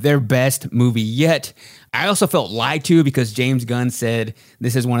their best movie yet. I also felt lied to because James Gunn said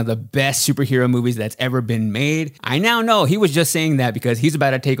this is one of the best superhero movies that's ever been made. I now know he was just saying that because he's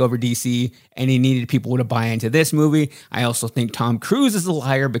about to take over DC and he needed people to buy into this movie. I also think Tom Cruise is a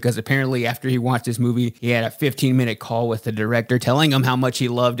liar because apparently after he watched this movie, he had a 15-minute call with the director telling him how much he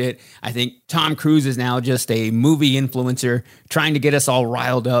loved it. I think Tom Cruise is now just a movie influencer trying to get us all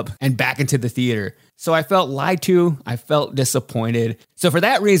riled up and back into the theater. So I felt lied to. I felt disappointed. So for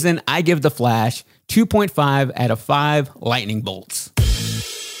that reason, I give The Flash 2.5 out of 5 lightning bolts.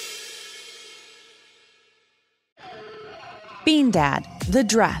 Bean Dad, The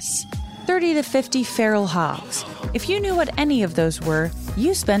Dress, 30 to 50 feral hogs. If you knew what any of those were,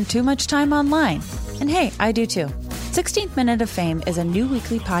 you spend too much time online. And hey, I do too. 16th Minute of Fame is a new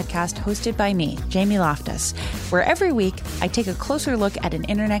weekly podcast hosted by me, Jamie Loftus, where every week I take a closer look at an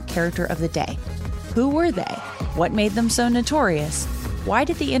internet character of the day. Who were they? What made them so notorious? Why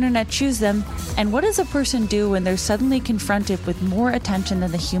did the internet choose them? And what does a person do when they're suddenly confronted with more attention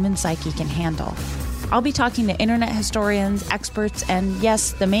than the human psyche can handle? I'll be talking to internet historians, experts, and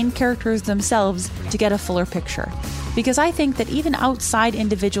yes, the main characters themselves to get a fuller picture. Because I think that even outside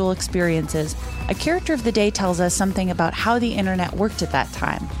individual experiences, a character of the day tells us something about how the internet worked at that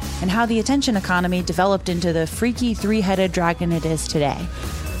time, and how the attention economy developed into the freaky three-headed dragon it is today.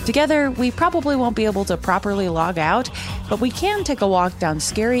 Together, we probably won't be able to properly log out, but we can take a walk down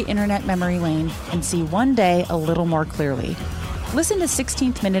scary internet memory lane and see one day a little more clearly. Listen to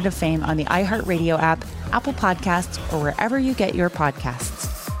 16th Minute of Fame on the iHeartRadio app, Apple Podcasts, or wherever you get your podcasts.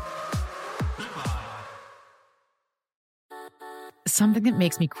 Something that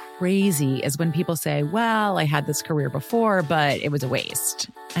makes me crazy is when people say, well, I had this career before, but it was a waste.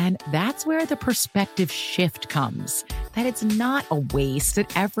 And that's where the perspective shift comes, that it's not a waste,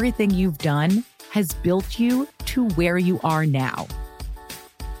 that everything you've done has built you to where you are now.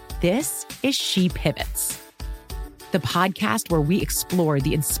 This is She Pivots, the podcast where we explore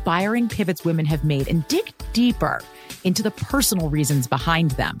the inspiring pivots women have made and dig deeper into the personal reasons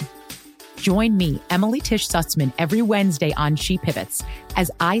behind them. Join me, Emily Tish Sussman, every Wednesday on She Pivots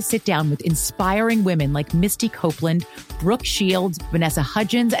as I sit down with inspiring women like Misty Copeland, Brooke Shields, Vanessa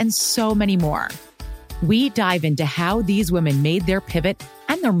Hudgens, and so many more. We dive into how these women made their pivot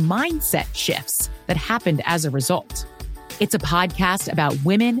and their mindset shifts that happened as a result. It's a podcast about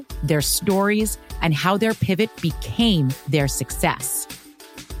women, their stories, and how their pivot became their success.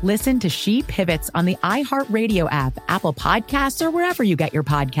 Listen to She Pivots on the iHeartRadio app, Apple Podcasts, or wherever you get your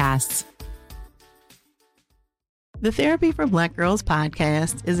podcasts. The Therapy for Black Girls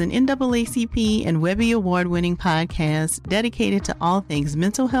podcast is an NAACP and Webby Award-winning podcast dedicated to all things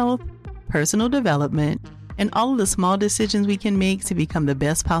mental health, personal development, and all of the small decisions we can make to become the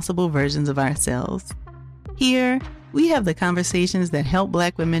best possible versions of ourselves. Here, we have the conversations that help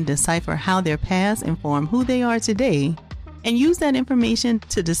Black women decipher how their past inform who they are today and use that information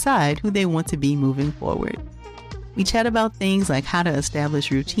to decide who they want to be moving forward. We chat about things like how to establish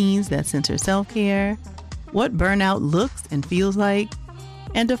routines that center self-care, what burnout looks and feels like,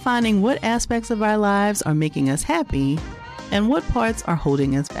 and defining what aspects of our lives are making us happy and what parts are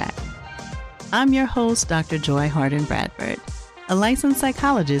holding us back. I'm your host, Dr. Joy Harden Bradford, a licensed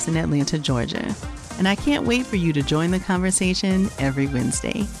psychologist in Atlanta, Georgia, and I can't wait for you to join the conversation every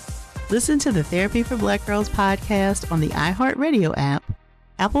Wednesday. Listen to the Therapy for Black Girls podcast on the iHeartRadio app,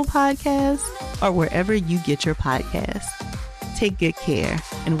 Apple Podcasts, or wherever you get your podcasts. Take good care,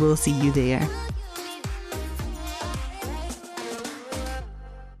 and we'll see you there.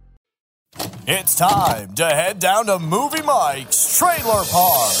 It's time to head down to Movie Mike's Trailer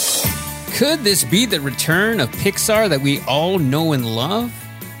Park. Could this be the return of Pixar that we all know and love?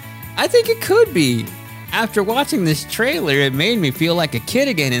 I think it could be. After watching this trailer, it made me feel like a kid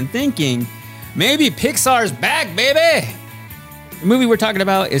again and thinking, maybe Pixar's back, baby! The movie we're talking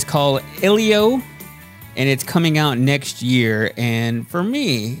about is called Elio, and it's coming out next year. And for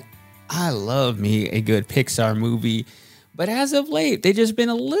me, I love me a good Pixar movie. But as of late, they've just been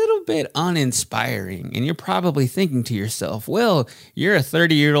a little bit uninspiring. And you're probably thinking to yourself, well, you're a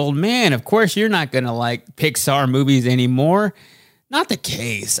 30-year-old man. Of course, you're not going to like Pixar movies anymore. Not the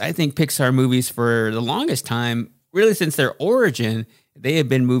case. I think Pixar movies for the longest time, really since their origin, they have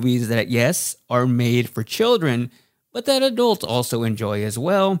been movies that, yes, are made for children, but that adults also enjoy as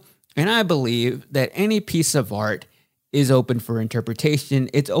well. And I believe that any piece of art is open for interpretation.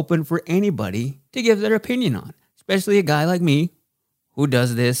 It's open for anybody to give their opinion on. Especially a guy like me who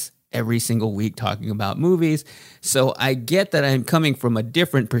does this every single week talking about movies. So I get that I'm coming from a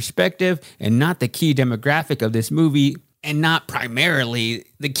different perspective and not the key demographic of this movie and not primarily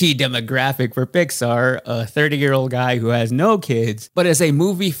the key demographic for Pixar, a 30-year-old guy who has no kids. But as a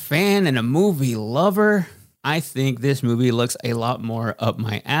movie fan and a movie lover, I think this movie looks a lot more up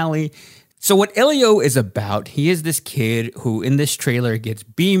my alley. So what Elio is about, he is this kid who in this trailer gets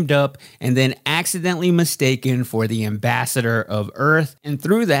beamed up and then accidentally mistaken for the ambassador of Earth. And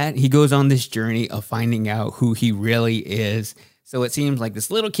through that, he goes on this journey of finding out who he really is. So it seems like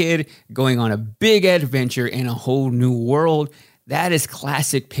this little kid going on a big adventure in a whole new world. That is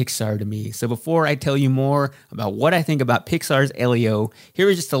classic Pixar to me. So before I tell you more about what I think about Pixar's Elio, here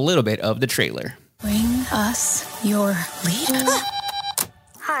is just a little bit of the trailer. Bring us your leader.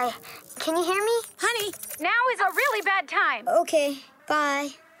 Hi. Can you hear me? Honey, now is a really bad time. Okay, bye.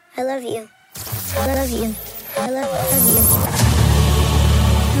 I love you. I love you. I love you.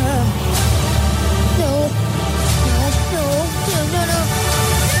 No. No,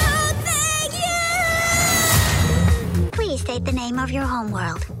 thank you! Please state the name of your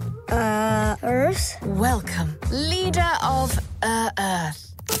homeworld. Earth? Welcome, leader of Earth.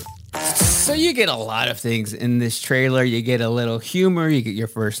 So you get a lot of things in this trailer. You get a little humor. You get your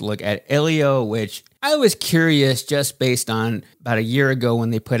first look at Elio, which I was curious just based on about a year ago when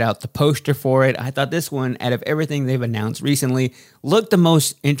they put out the poster for it. I thought this one, out of everything they've announced recently, looked the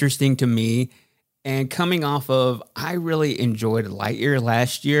most interesting to me. And coming off of, I really enjoyed Lightyear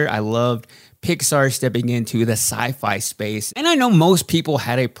last year. I loved Pixar stepping into the sci-fi space. And I know most people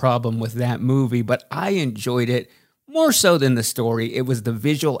had a problem with that movie, but I enjoyed it more so than the story. It was the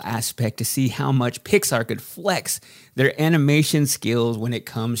visual aspect to see how much Pixar could flex their animation skills when it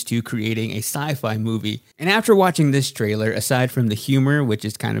comes to creating a sci-fi movie. And after watching this trailer, aside from the humor, which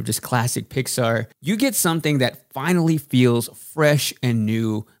is kind of just classic Pixar, you get something that finally feels fresh and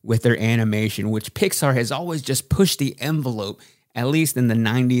new with their animation, which Pixar has always just pushed the envelope. At least in the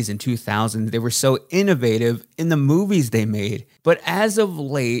 90s and 2000s, they were so innovative in the movies they made. But as of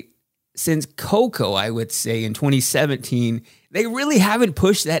late, since Coco, I would say in 2017, they really haven't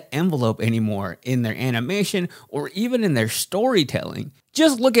pushed that envelope anymore in their animation or even in their storytelling.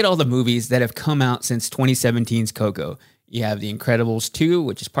 Just look at all the movies that have come out since 2017's Coco. You have The Incredibles 2,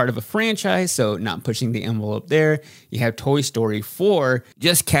 which is part of a franchise, so not pushing the envelope there. You have Toy Story 4,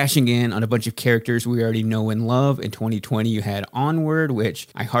 just cashing in on a bunch of characters we already know and love. In 2020, you had Onward, which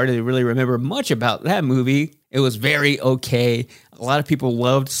I hardly really remember much about that movie. It was very okay. A lot of people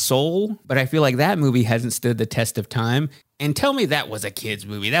loved Soul, but I feel like that movie hasn't stood the test of time. And tell me that was a kid's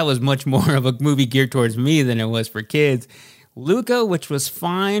movie. That was much more of a movie geared towards me than it was for kids. Luca, which was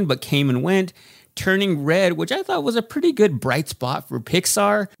fine, but came and went. Turning Red, which I thought was a pretty good bright spot for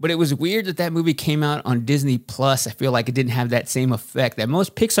Pixar, but it was weird that that movie came out on Disney Plus. I feel like it didn't have that same effect that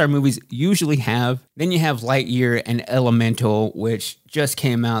most Pixar movies usually have. Then you have Lightyear and Elemental, which just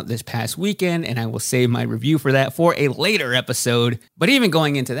came out this past weekend, and I will save my review for that for a later episode. But even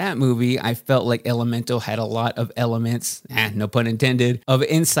going into that movie, I felt like Elemental had a lot of elements, no pun intended, of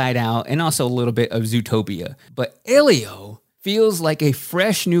Inside Out and also a little bit of Zootopia. But Elio feels like a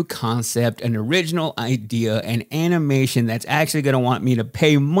fresh new concept, an original idea, an animation that's actually going to want me to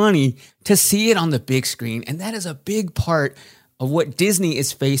pay money to see it on the big screen. And that is a big part of what Disney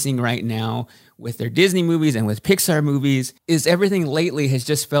is facing right now with their Disney movies and with Pixar movies, is everything lately has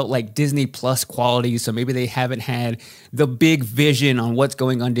just felt like Disney Plus quality. So maybe they haven't had the big vision on what's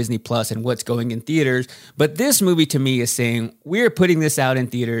going on Disney Plus and what's going in theaters. But this movie to me is saying, we're putting this out in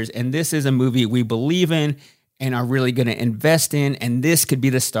theaters and this is a movie we believe in and are really going to invest in, and this could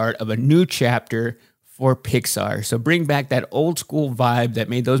be the start of a new chapter for Pixar. So bring back that old school vibe that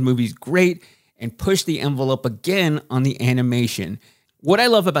made those movies great and push the envelope again on the animation. What I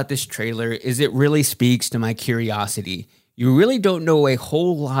love about this trailer is it really speaks to my curiosity. You really don't know a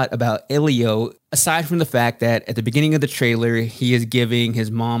whole lot about Elio, aside from the fact that at the beginning of the trailer, he is giving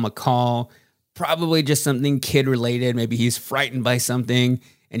his mom a call, probably just something kid-related. Maybe he's frightened by something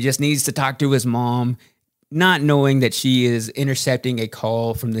and just needs to talk to his mom, not knowing that she is intercepting a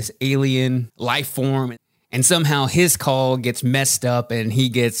call from this alien life form. And somehow his call gets messed up and he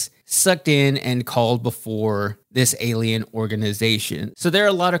gets sucked in and called before this alien organization. So there are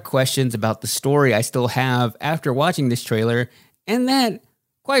a lot of questions about the story I still have after watching this trailer. And that,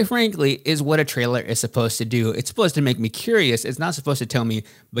 quite frankly, is what a trailer is supposed to do. It's supposed to make me curious. It's not supposed to tell me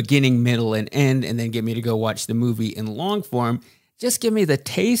beginning, middle, and end and then get me to go watch the movie in long form. Just give me the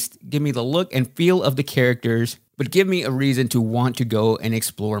taste, give me the look and feel of the characters, but give me a reason to want to go and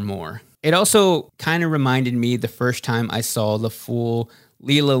explore more. It also kind of reminded me the first time I saw the full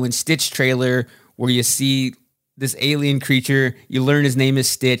Lilo and Stitch trailer where you see this alien creature, you learn his name is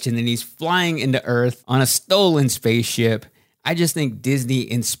Stitch, and then he's flying into Earth on a stolen spaceship. I just think Disney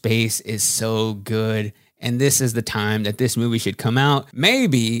in space is so good. And this is the time that this movie should come out.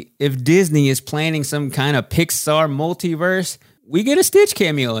 Maybe if Disney is planning some kind of Pixar multiverse, we get a Stitch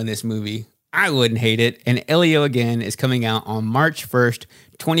cameo in this movie. I wouldn't hate it. And Elio again is coming out on March 1st,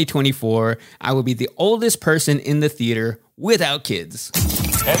 2024. I will be the oldest person in the theater without kids.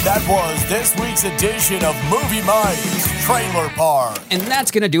 And that was this week's edition of Movie Minds Trailer Park. And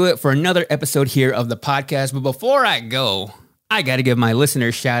that's going to do it for another episode here of the podcast. But before I go, I got to give my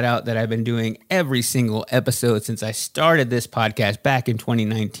listeners a shout out that I've been doing every single episode since I started this podcast back in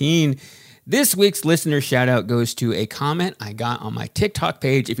 2019. This week's listener shout out goes to a comment I got on my TikTok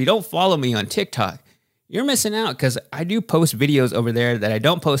page. If you don't follow me on TikTok, you're missing out because I do post videos over there that I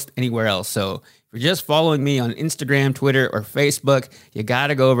don't post anywhere else. So if you're just following me on Instagram, Twitter, or Facebook, you got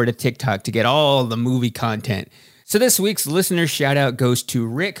to go over to TikTok to get all the movie content. So this week's listener shout out goes to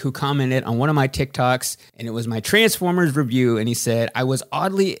Rick, who commented on one of my TikToks, and it was my Transformers review. And he said, I was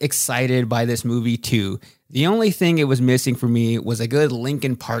oddly excited by this movie too. The only thing it was missing for me was a good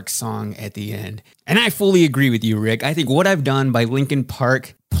Linkin Park song at the end. And I fully agree with you, Rick. I think What I've Done by Linkin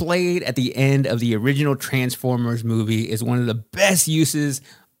Park, played at the end of the original Transformers movie, is one of the best uses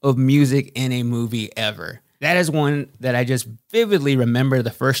of music in a movie ever. That is one that I just vividly remember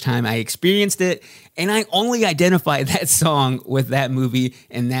the first time I experienced it, and I only identify that song with that movie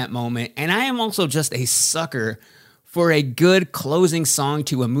in that moment. And I am also just a sucker for a good closing song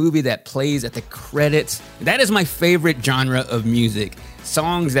to a movie that plays at the credits. That is my favorite genre of music,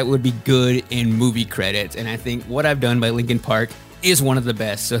 songs that would be good in movie credits. And I think What I've Done by Linkin Park is one of the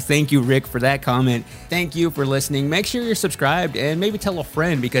best. So thank you, Rick, for that comment. Thank you for listening. Make sure you're subscribed and maybe tell a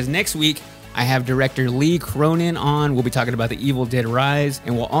friend, because next week I have director Lee Cronin on. We'll be talking about The Evil Dead Rise,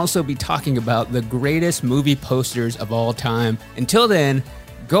 and we'll also be talking about the greatest movie posters of all time. Until then,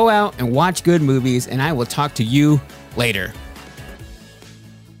 go out and watch good movies, and I will talk to you later.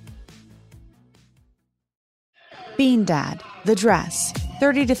 Bean Dad, The Dress,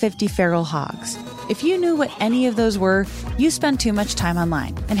 30 to 50 Feral Hogs. If you knew what any of those were, you spend too much time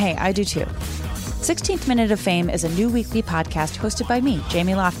online. And hey, I do too. 16th Minute of Fame is a new weekly podcast hosted by me,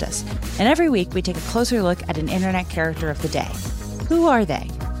 Jamie Loftus. And every week we take a closer look at an internet character of the day. Who are they?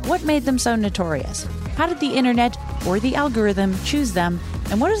 What made them so notorious? How did the internet or the algorithm choose them?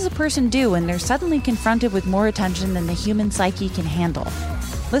 And what does a person do when they're suddenly confronted with more attention than the human psyche can handle?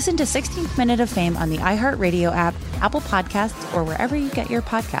 Listen to 16th Minute of Fame on the iHeartRadio app, Apple Podcasts, or wherever you get your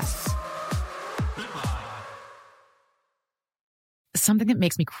podcasts. Something that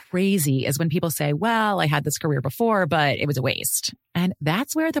makes me crazy is when people say, well, I had this career before, but it was a waste. And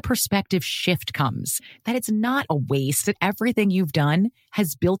that's where the perspective shift comes, that it's not a waste, that everything you've done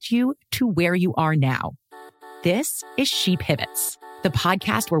has built you to where you are now. This is She Pivots, the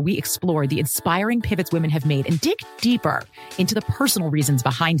podcast where we explore the inspiring pivots women have made and dig deeper into the personal reasons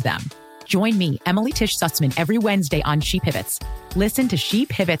behind them. Join me, Emily Tish Sussman, every Wednesday on She Pivots. Listen to She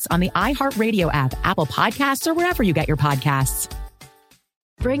Pivots on the iHeartRadio app, Apple Podcasts, or wherever you get your podcasts.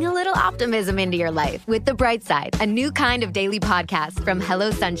 Bring a little optimism into your life with The Bright Side, a new kind of daily podcast from Hello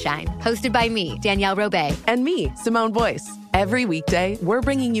Sunshine, hosted by me, Danielle Robay. And me, Simone Boyce. Every weekday, we're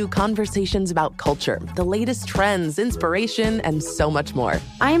bringing you conversations about culture, the latest trends, inspiration, and so much more.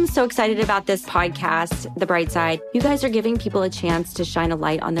 I am so excited about this podcast, The Bright Side. You guys are giving people a chance to shine a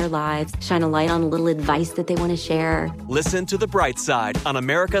light on their lives, shine a light on a little advice that they want to share. Listen to The Bright Side on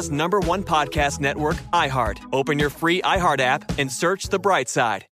America's #1 podcast network, iHeart. Open your free iHeart app and search The Bright Side.